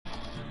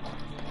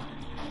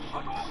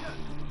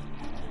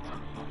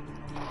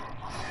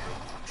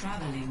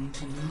Traveling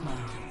to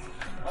Mars.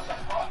 What the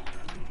fuck?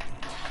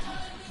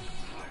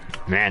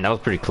 Man, that was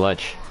pretty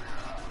clutch.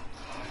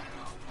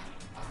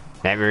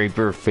 That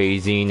Reaper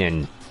phasing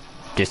and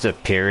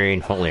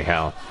disappearing. Holy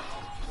hell.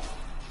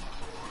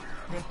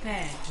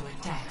 Prepare to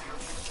attack.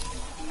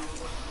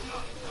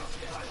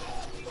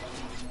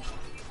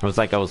 It was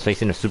like I was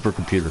facing a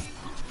supercomputer.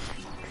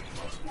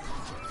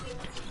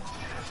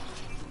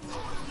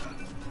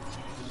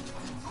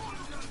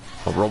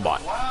 A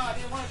robot. Wow, I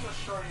didn't want to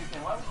destroy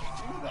anything. Why would you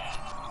do that?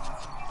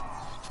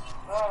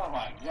 Oh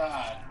my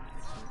god.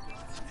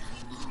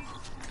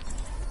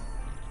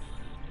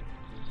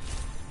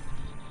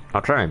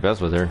 I'll try my best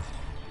with her.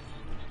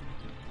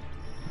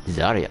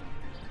 Zarya.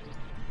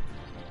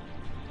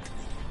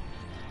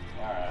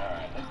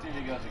 Alright. Let's see if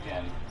it goes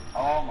again.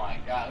 Oh my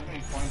god, look at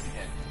these points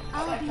again.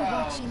 I'll be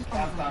watching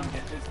over.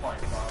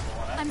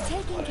 I'm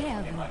taking care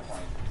of you.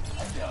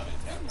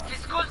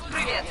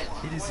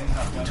 It is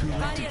not too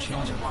late to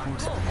change our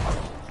course.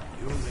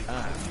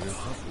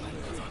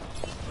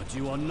 But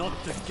you are not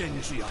the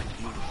Genji I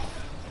knew.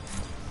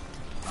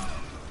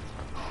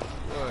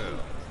 Well,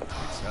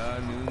 it's high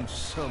noon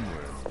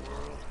somewhere in the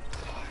world.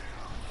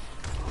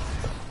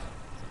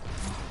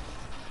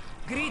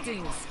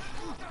 Greetings.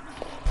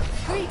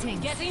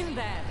 Greetings. Get in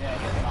there. Yeah,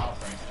 get an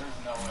offering. There's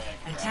no way I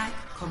can. Attack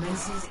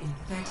commences in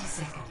 30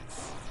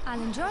 seconds.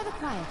 I'll enjoy the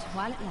quiet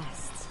while it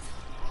lasts.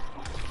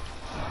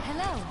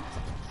 Hello.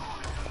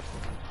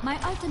 My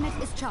ultimate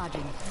is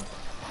charging.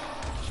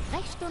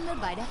 Sprechstunde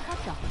bei der Frau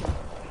Doktor.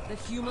 The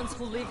humans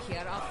who live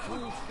here are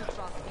fools who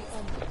trust the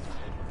Omni.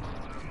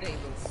 They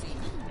will see.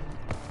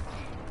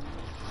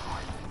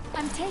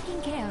 I'm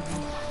taking care of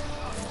you.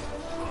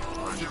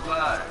 Much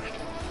obliged.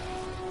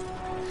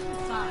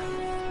 5,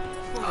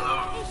 4,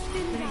 Hello.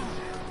 3,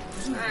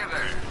 2, Hey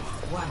there.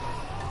 1.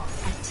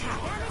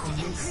 Attack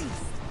commences.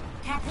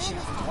 Capture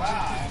Wow, I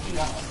actually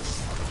got one.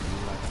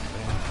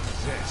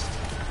 Possessed.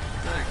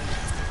 Thank you.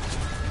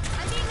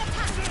 I'm being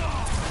attacked.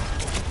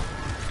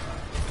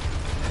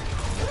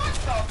 What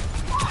the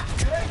fuck?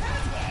 Did I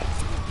have that?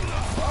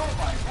 Oh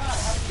my god,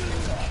 how did you do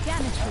that?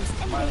 Damage boost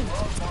engaged.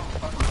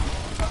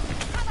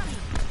 Cover me.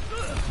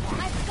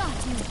 I've got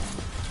you.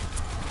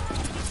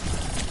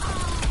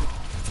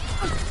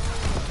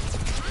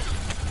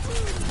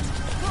 Taking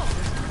off.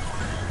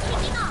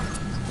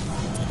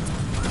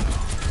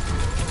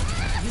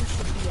 You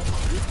should be at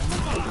peak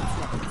performance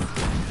levels.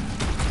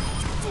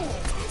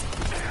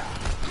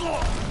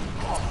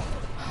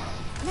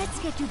 Let's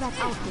get you back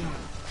out there.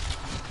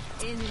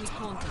 Enemy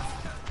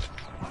contact.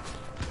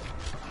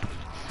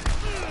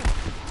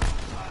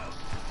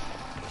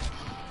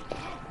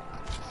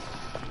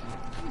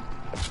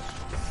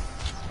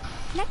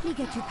 Let me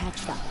get you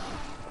patched up.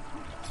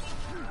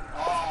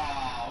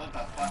 Oh, what the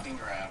fucking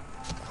grab.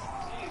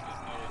 Jesus,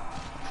 dude.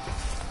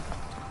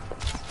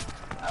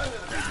 I was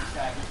gonna make this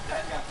guy. This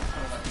guy got some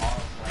sort of like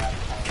auto grab.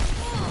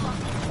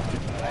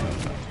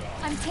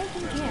 I'm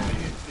taking care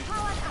of you.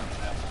 Powered up.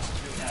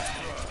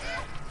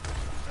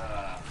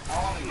 I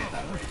want to get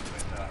that race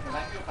with, because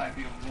I feel if I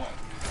beat him once,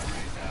 he's gonna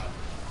race out.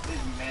 It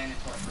is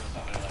mandatory for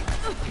somebody like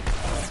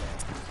this.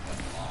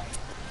 That's long.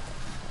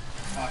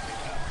 Fuck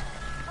it out.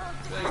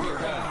 Take your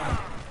time.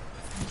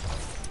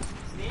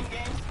 Steam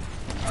game?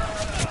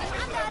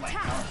 Under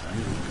attack.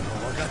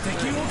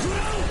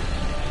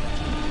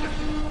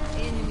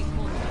 Enemy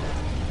contact.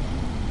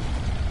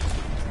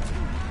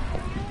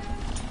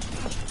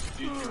 Did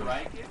you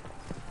like it?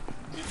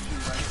 Did you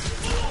like it?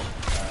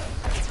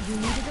 You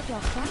needed a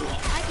doctor? I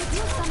could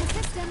use some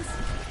assistance.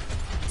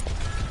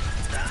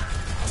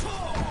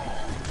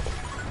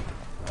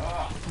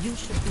 You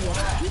should be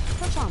at peak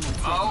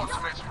performance. My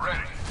ultimate's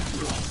ready.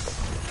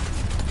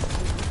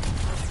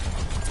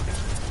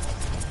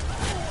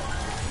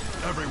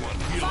 Everyone,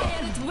 heal up.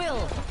 Fire at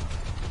will.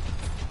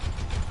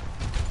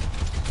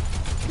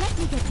 Let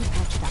me get you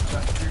patched up.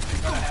 You're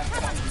gonna have to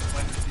like this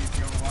play to see if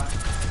you Overwatch.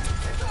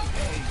 It's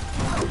okay.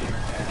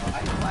 I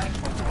like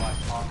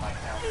Overwatch on my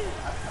account. I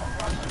don't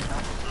watch my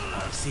account.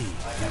 See,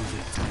 I have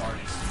it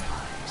started.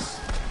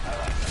 I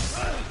like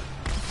that.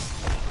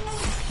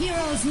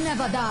 Heroes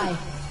never die.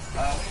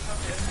 When it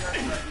comes to SDR,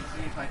 I can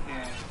see if I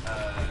can,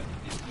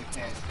 if you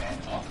can stand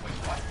up. Wait,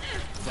 what?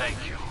 Thank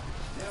you.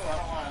 Ew, I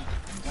don't want to,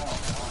 no, I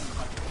don't want to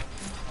fucking,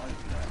 how do you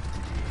do that?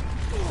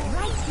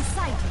 Right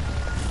beside you.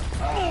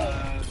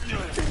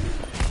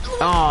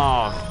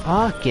 Oh,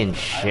 fucking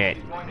shit.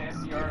 Going to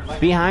SDR,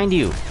 like, Behind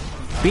you.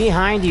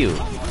 Behind you.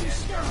 that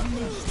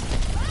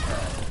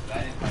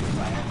is like, if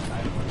I have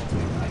time to I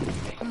can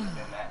make it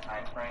within that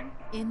time frame.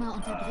 Immer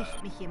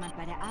unterbricht mich jemand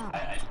bei der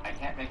Arbeit. I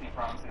can't make any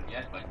promises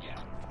yet, but yeah.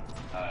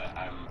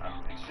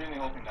 I'm extremely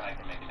hoping that I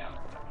can make it down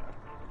there.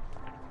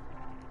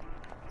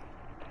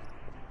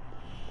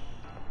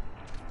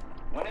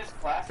 When is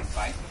Classic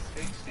Bison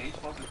stage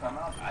supposed to come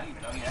out? I didn't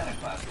even know you had a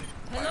Classic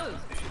Hello. Bison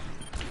stage.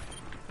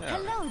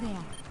 Hello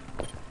there.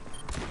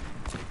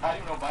 I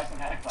didn't even know Bison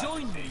had a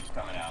Classic stage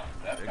coming out.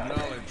 That's kind of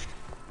Acknowledged.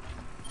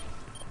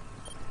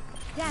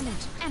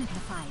 Damage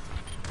amplified.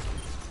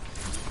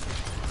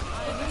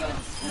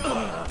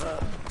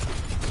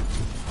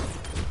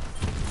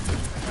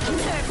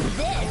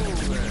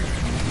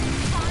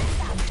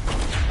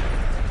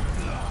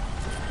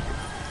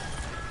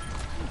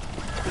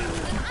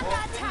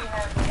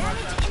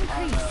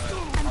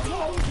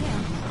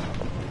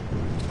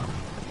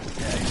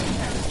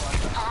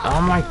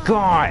 Oh my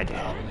god!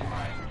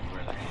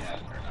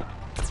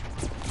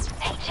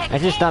 I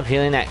just stopped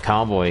healing that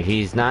cowboy.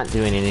 He's not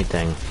doing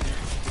anything.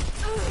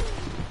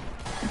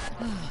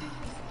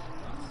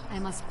 I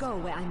must go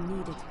where I'm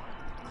needed.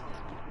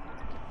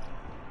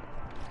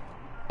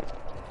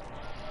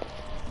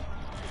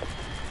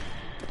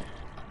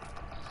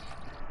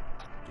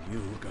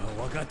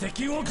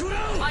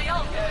 My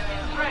ultimate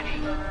is ready.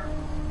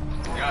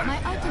 My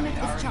ultimate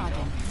is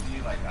charging.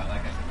 Like I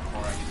said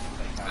before, I used to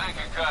play Thank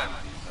you, kindly.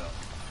 so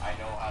I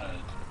know how to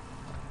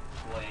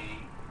play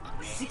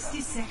games.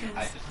 60 seconds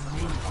I just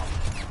remaining.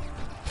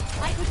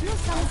 I could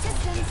use some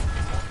assistance.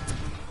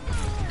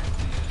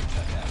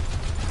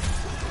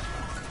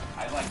 I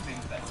like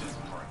things that just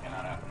work and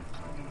not have to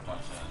do a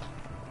bunch of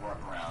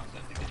workarounds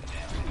just to get the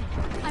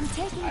damage. I'm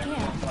taking I care.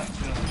 really like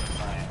chilling with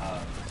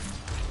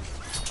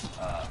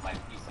my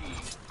PC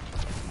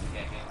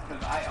games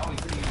because I always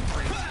see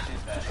crazy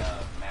shit that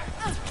Mac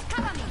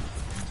Cover me.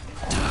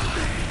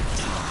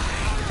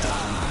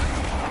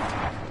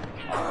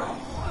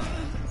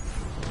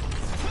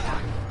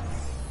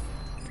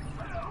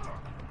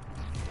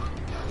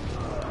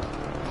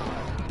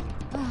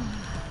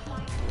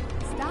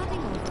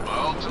 Starting over. My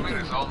ultimate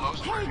is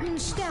almost ready. Helden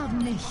sterben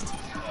nicht.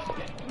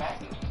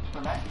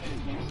 for Mac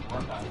games to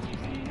work on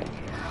PC,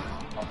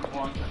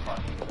 performance are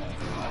fucking bad.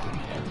 I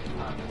think every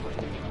time I play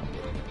the game.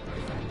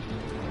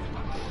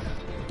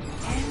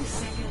 10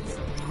 seconds.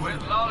 Quit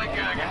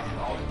lollygagging.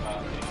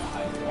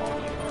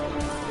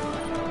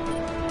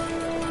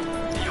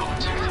 The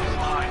objective is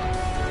mine.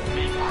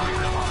 Be quick,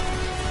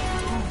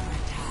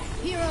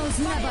 Heroes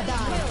never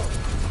die.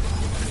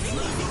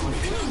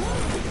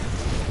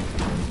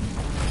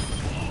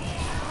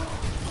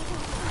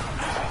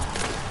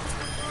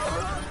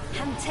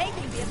 I'm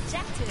taking the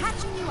objective.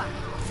 Catching you up.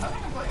 I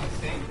think I'm playing the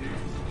same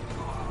dude.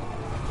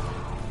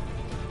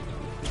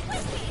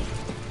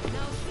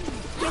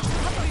 Get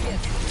cover here.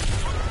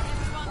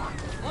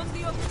 On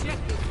the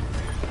objective.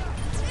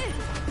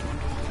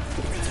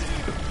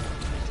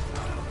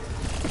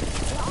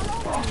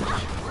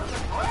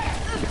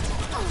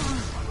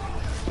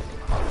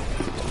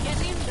 Get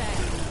in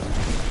there.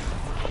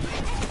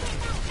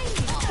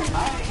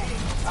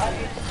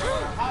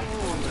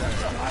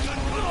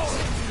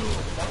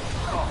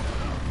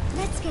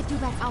 Let's get you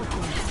back out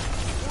there.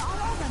 They're all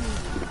over me.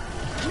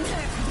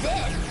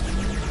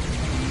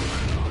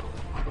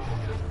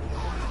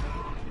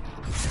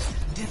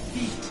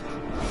 Defeat.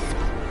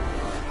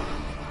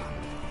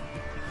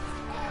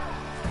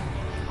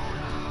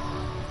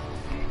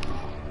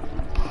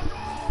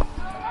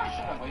 I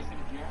should have wasted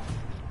it here.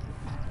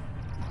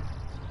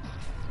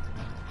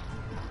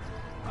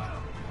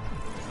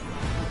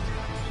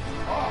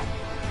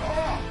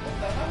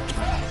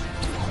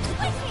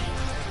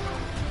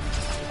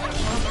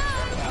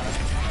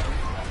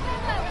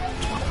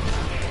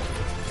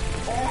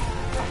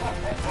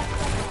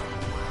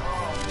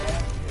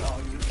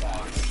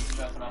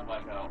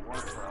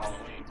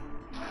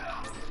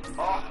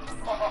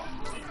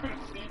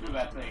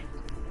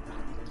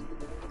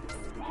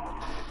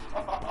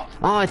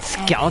 Oh, it's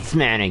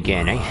Scoutsman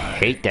again. I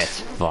hate this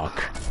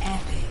fuck.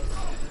 Epic.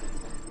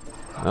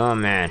 Oh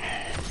man.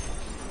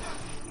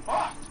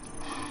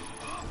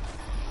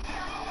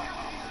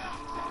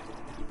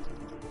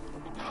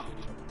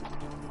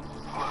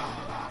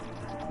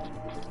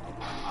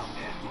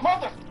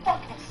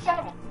 Motherfucking son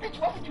of a bitch,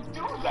 why would you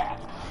do that?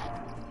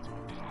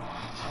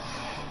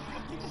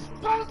 You just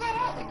throws that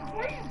out like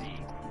crazy.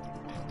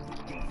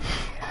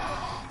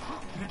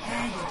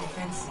 Prepare your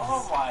defenses.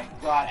 Oh my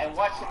god, and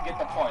watch him get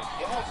the point.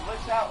 It won't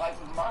glitch out like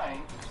with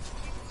mine,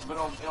 but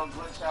it'll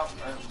glitch out,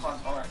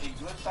 or it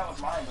glitched out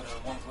with mine, but it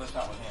won't glitch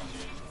out with him,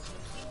 dude.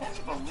 Can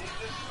you believe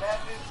this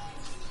madness?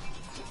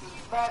 This is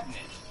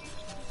madness.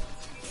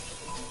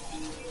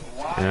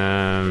 Why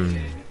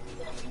did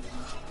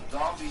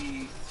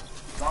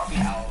Zombie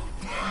Owl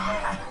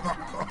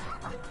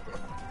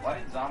why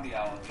did Zombie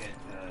Owl get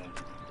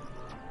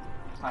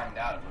timed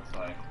out, it looks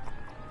like?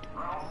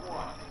 Round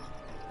one.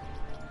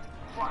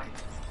 Fight.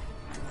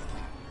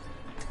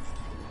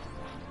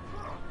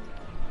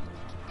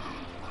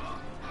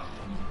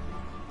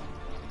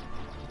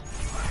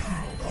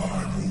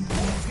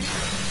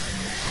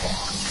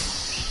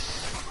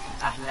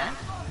 Ahlan.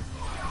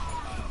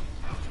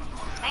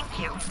 Thank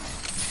you.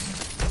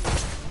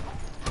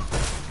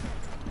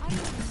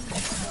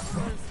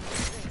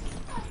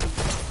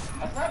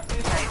 That's not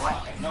good. I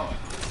know it.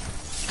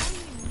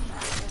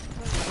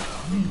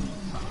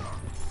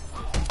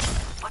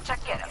 Mucha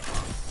quiero.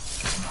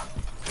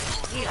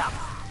 Heal up.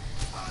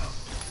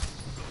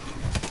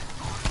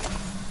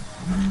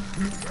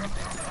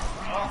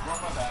 Oh,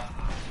 broke my back.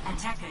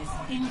 Attackers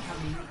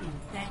incoming in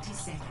 30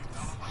 seconds.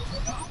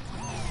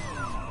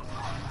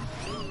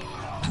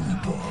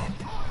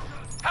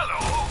 Hello.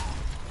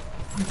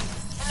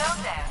 Hello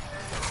there.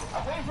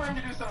 I'm waiting for him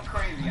to do something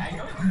crazy. I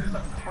know he's gonna do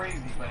something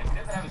crazy, but if he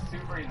doesn't have a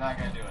super, he's not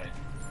gonna do it.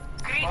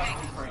 Greetings.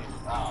 Fucking crazy.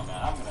 Oh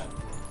man, I'm gonna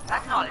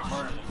Acknowledge.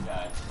 murder this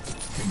guy.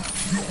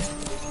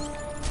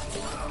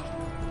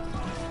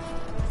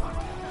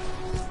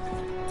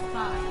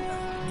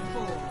 5,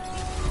 4,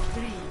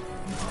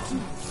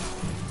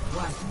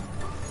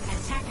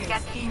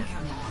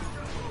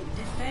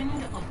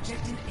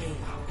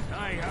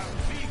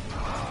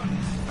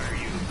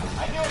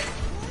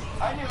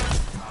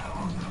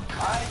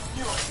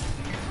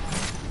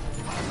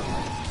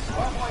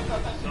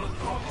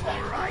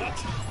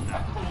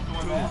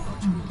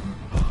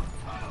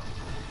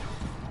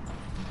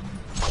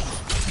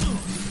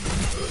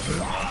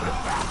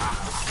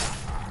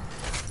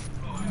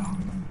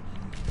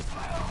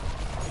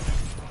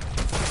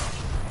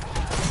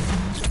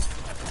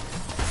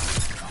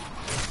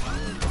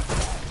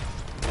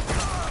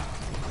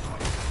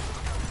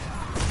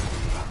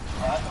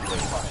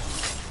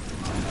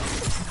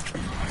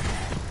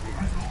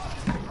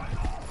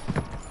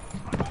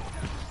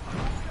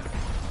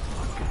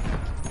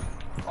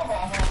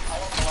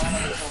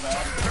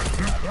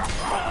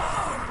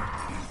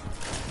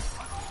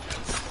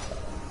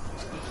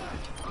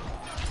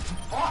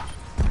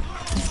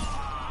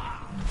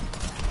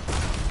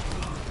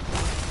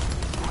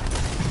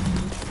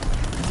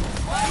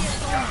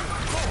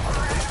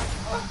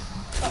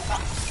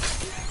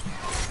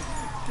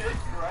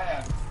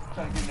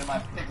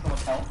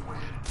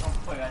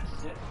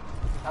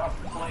 how to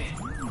play it.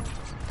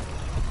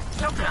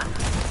 Shukran.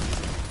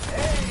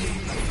 Hey!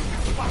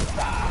 What's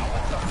up?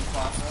 What's up,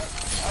 Sponsor?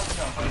 How's it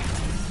going, buddy?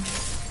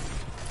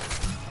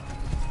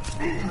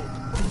 Give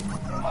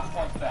me my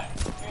points back.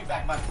 Give me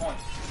back my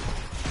points.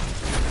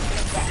 Give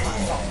me back my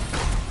points.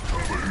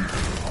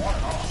 I want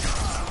it all.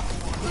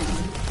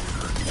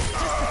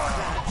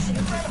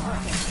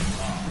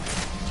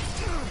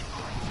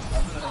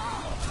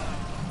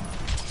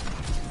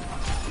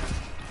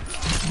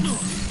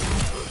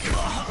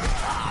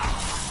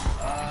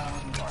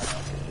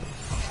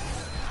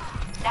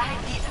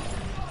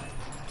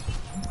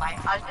 My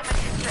ultimate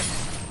is ready.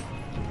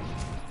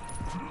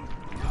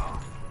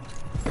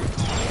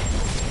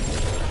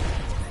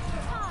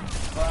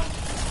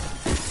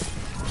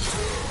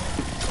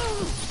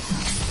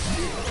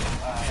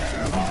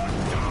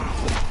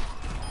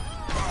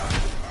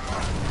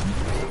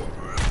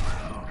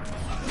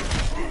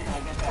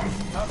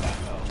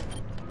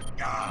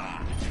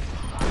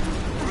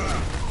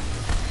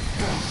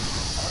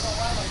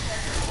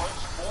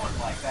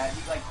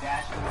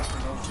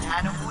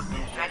 Nanoboot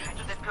is ready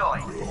to deploy.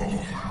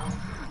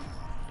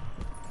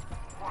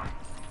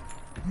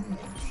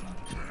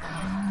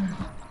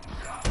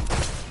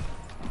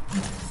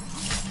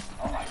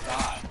 Oh my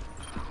god.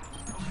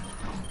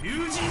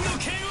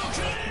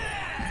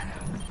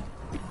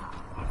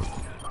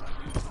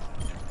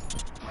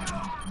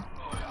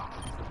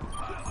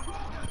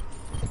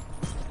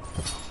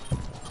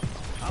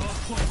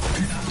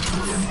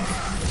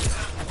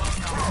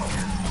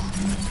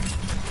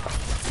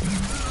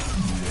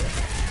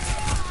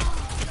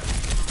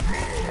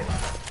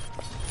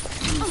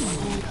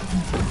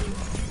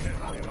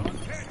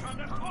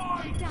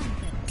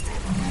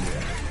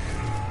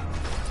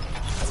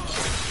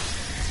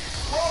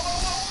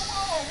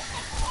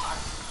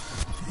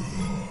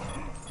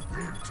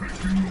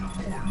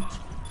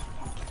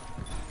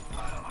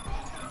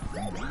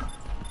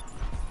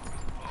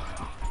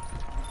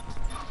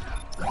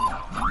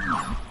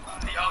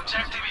 The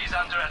objective is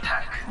under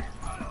attack.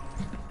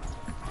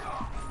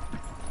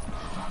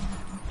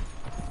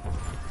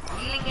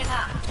 Healing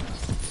enough.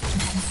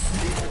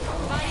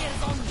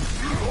 Fire's on me.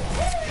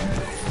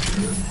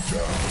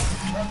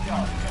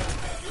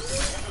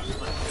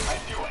 I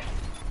do it.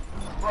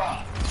 Bruh.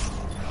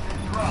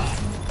 Bruh.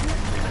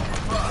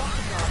 Bruh.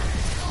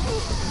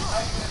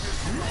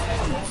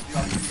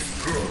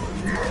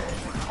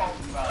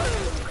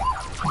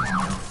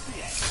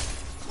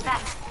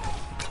 Back.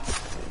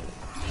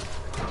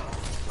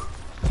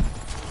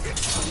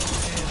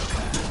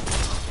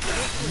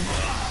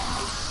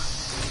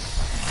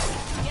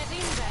 Get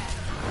in there.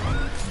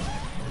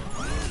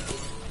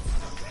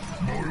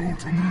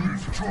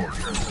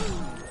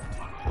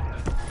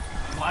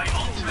 My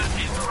ultimate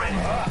is ready.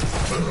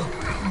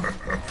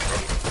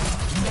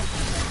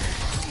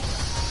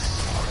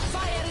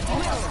 Fire at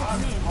will.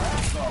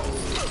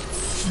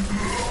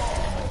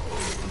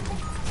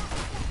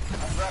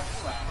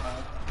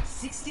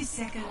 60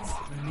 seconds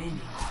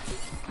remaining.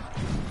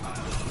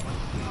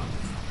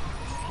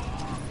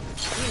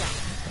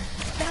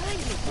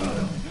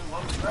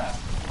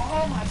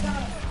 Oh my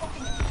god.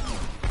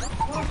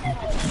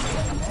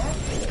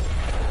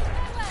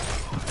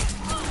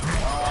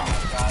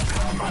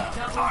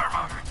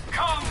 Armor,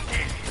 come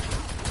get it.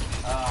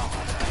 Oh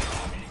my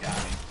god, you got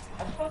me.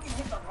 I fucking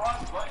hit the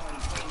wrong button when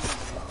it came in.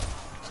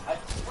 I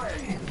swear,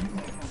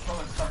 the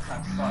controller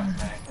sometimes sucks,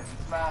 man, because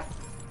it's not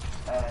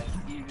as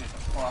easy to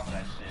swap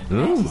that shit.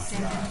 30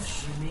 seconds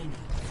remaining.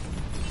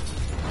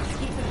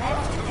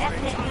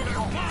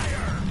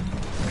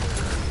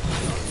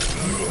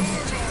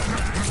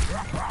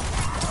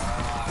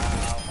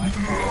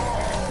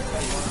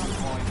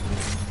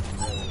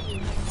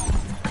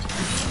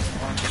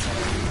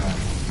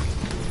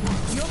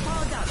 You're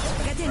powered up.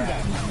 Get in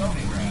there.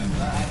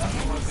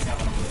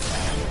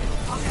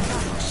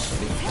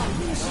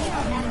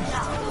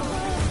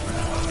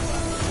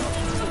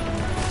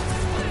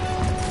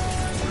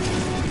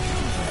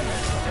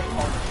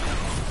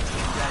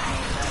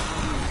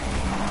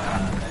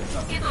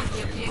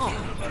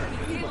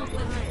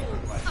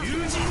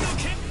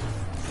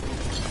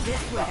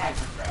 This way.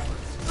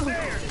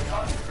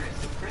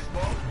 Chris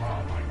Bowl?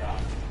 Oh my god.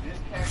 This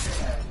character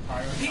has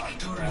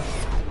priority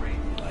on great.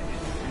 Like,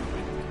 it's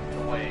stupid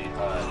the way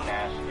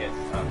Nash gets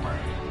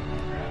priority on.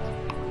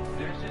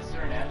 There's just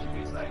certain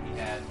attributes that he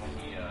has when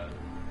he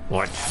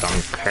What's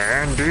some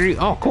candy?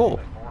 Oh, cool.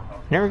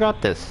 Never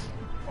got this.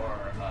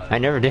 I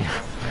never did.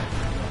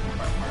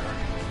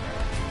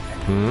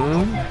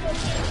 Hmm?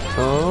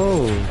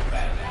 Oh.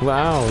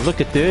 Wow,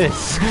 look at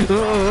this.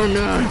 Oh,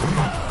 no.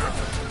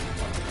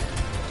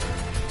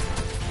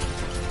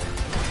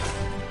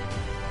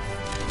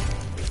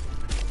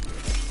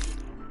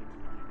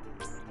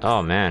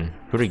 Oh, man.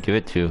 Who did I give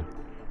it to?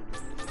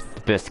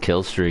 The best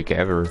kill streak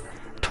ever.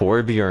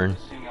 Torbjorn.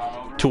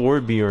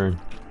 Torbjorn.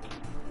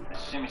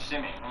 shimmy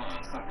shimmy.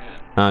 It's so good.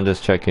 I'm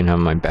just checking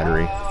on my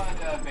battery.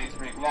 Face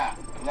freak. Yeah.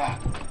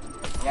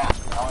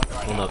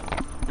 Hold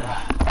up.